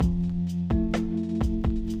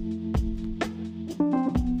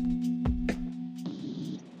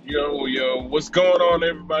Yo, what's going on,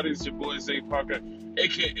 everybody? It's your boy Zay Parker,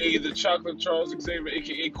 aka the Chocolate Charles Xavier,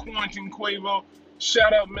 aka Quarantine Quavo.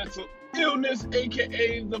 Shout out Mental Illness,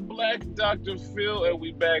 aka the Black Dr. Phil, and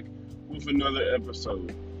we back with another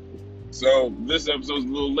episode. So this episode's a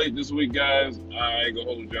little late this week, guys. I ain't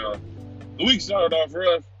gonna hold y'all. The week started off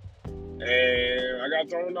rough, and I got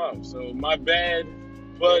thrown off. So my bad,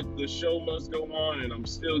 but the show must go on, and I'm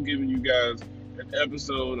still giving you guys an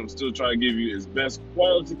episode. I'm still trying to give you as best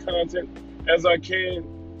quality content as I can.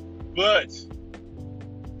 But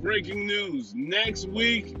breaking news, next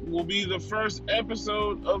week will be the first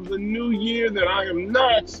episode of the new year that I am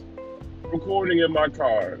not recording in my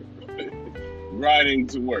car riding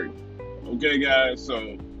to work. Okay, guys,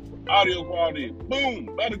 so audio quality, boom,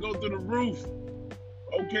 about to go through the roof.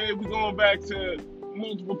 Okay, we're going back to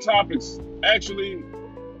multiple topics. Actually,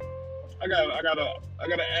 I gotta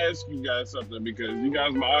ask you guys something, because you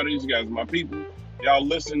guys are my audience, you guys are my people. Y'all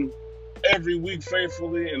listen every week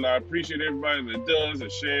faithfully, and I appreciate everybody that does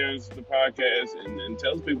and shares the podcast and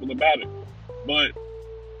tells people about it. But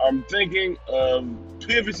I'm thinking of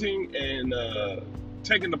pivoting and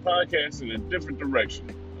taking the podcast in a different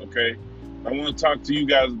direction. Okay, I want to talk to you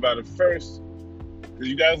guys about it first, because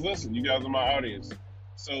you guys listen. You guys are my audience.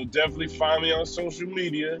 So definitely find me on social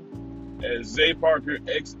media as Zay Parker,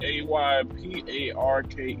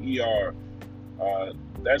 XAYPARKER.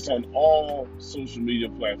 That's on all social media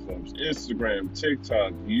platforms: Instagram,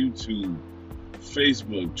 TikTok, YouTube,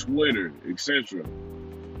 Facebook, Twitter, etc.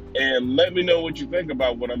 And let me know what you think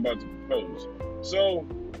about what I'm about to propose. So,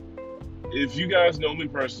 if you guys know me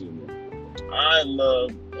personally, I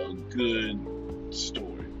love a good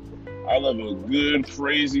story. I love a good,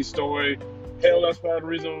 crazy story. Hell, that's part of the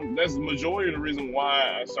reason, that's the majority of the reason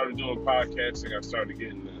why I started doing podcasting. I started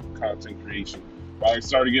getting the content creation. I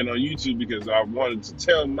started getting on YouTube because I wanted to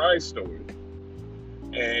tell my story.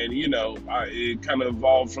 And, you know, it kind of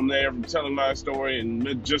evolved from there, from telling my story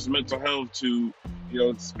and just mental health to, you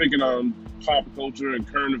know, speaking on pop culture and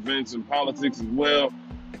current events and politics as well.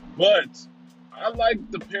 But I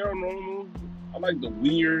like the paranormal. I like the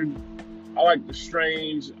weird. I like the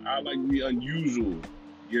strange. I like the unusual,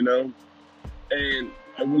 you know? And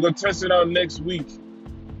we're going to test it out next week.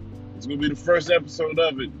 It's going to be the first episode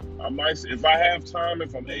of it. I might, if I have time,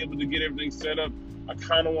 if I'm able to get everything set up, I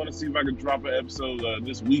kind of want to see if I can drop an episode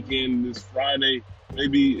this weekend, this Friday,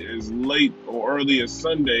 maybe as late or early as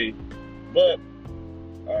Sunday. But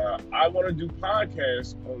I want to do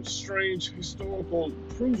podcasts on strange, historical,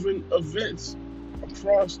 proven events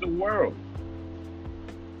across the world.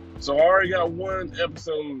 So I already got one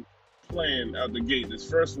episode planned out the gate. This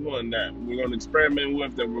first one that we're going to experiment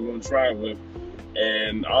with, that we're going to try with.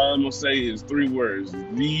 And all I'm going to say is 3 words: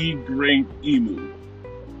 The Great Emu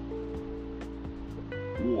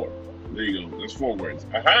War. There you go. That's 4 words.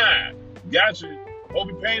 Aha! Gotcha. Hope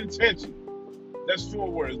you're paying attention. That's 4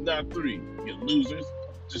 words, not 3. You losers.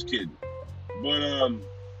 Just kidding. But,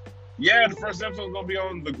 yeah, the first episode is going to be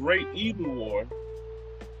on the Great Emu War.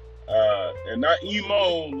 And not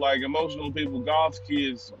emo, like emotional people, goth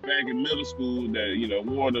kids back in middle school that, you know,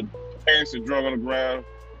 wore the pants that drug on the ground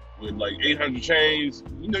with like 800 chains.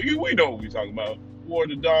 You know, we know what we're talking about. Wore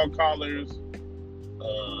the dog collars,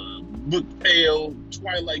 looked pale,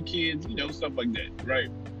 Twilight kids, you know, stuff like that, right?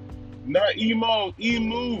 Not emo,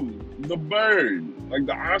 emu, the bird, like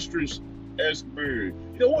the ostrich-esque bird.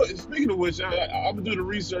 You know what? Speaking of which, I'm gonna do the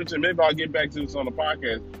research and maybe I'll get back to this on the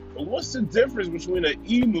podcast. But what's the difference between an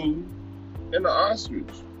emu and an ostrich?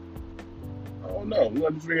 I don't know.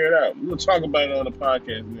 We'll have to figure it out. We'll talk about it on the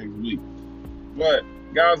podcast next week. But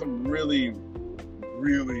guys, I'm really,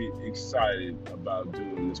 really excited about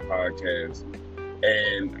doing this podcast.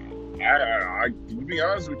 And I to be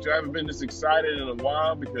honest with you, I haven't been this excited in a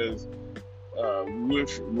while, because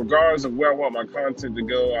with regards of where I want my content to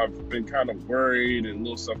go, I've been kind of worried and a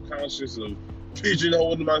little self-conscious of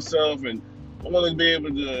pigeonholing myself, and I want to be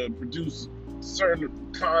able to produce certain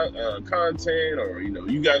content, or, you know,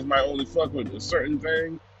 you guys might only fuck with a certain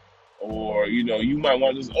thing, or, you know, you might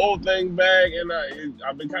want this old thing back, and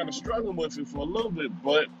I've been kind of struggling with it for a little bit.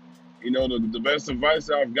 But, you know, the best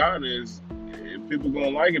advice I've gotten is, if people gonna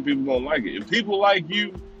like it, people gonna like it. If people like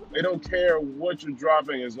you, they don't care what you're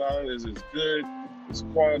dropping, as long as it's good, it's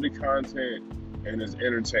quality content, and it's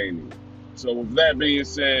entertaining. So with that being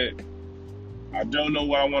said, I don't know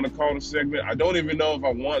what I want to call the segment. I don't even know if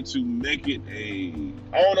I want to make it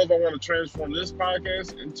I don't know if I want to transform this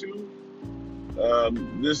podcast into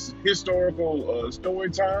this historical story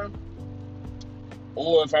time,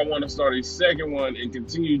 or if I want to start a second one and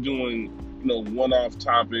continue doing, you know, one-off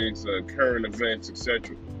topics, current events,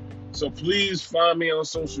 etc. So please find me on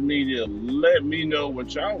social media. Let me know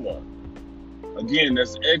what y'all want. Again,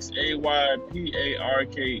 that's XAYPARKER.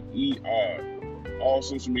 All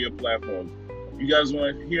social media platforms. You guys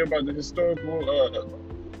want to hear about the historical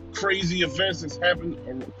crazy events that's happened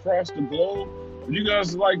across the globe? You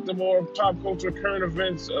guys like the more pop culture, current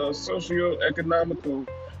events, socio-economical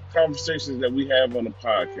conversations that we have on the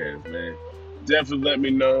podcast, man? Definitely let me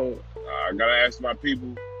know. I gotta ask my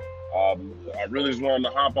people. I really just wanted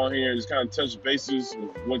to hop on here and just kind of touch bases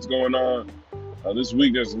with what's going on. This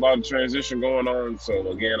week there's a lot of transition going on,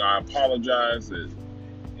 so again, I apologize that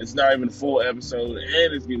it's not even a full episode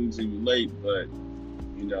and it's getting to you late, but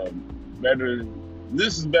you know,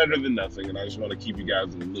 this is better than nothing, and I just want to keep you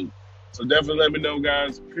guys in the loop. So definitely let me know,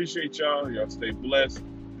 guys. Appreciate y'all. Y'all stay blessed,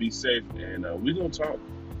 be safe, and we gonna talk.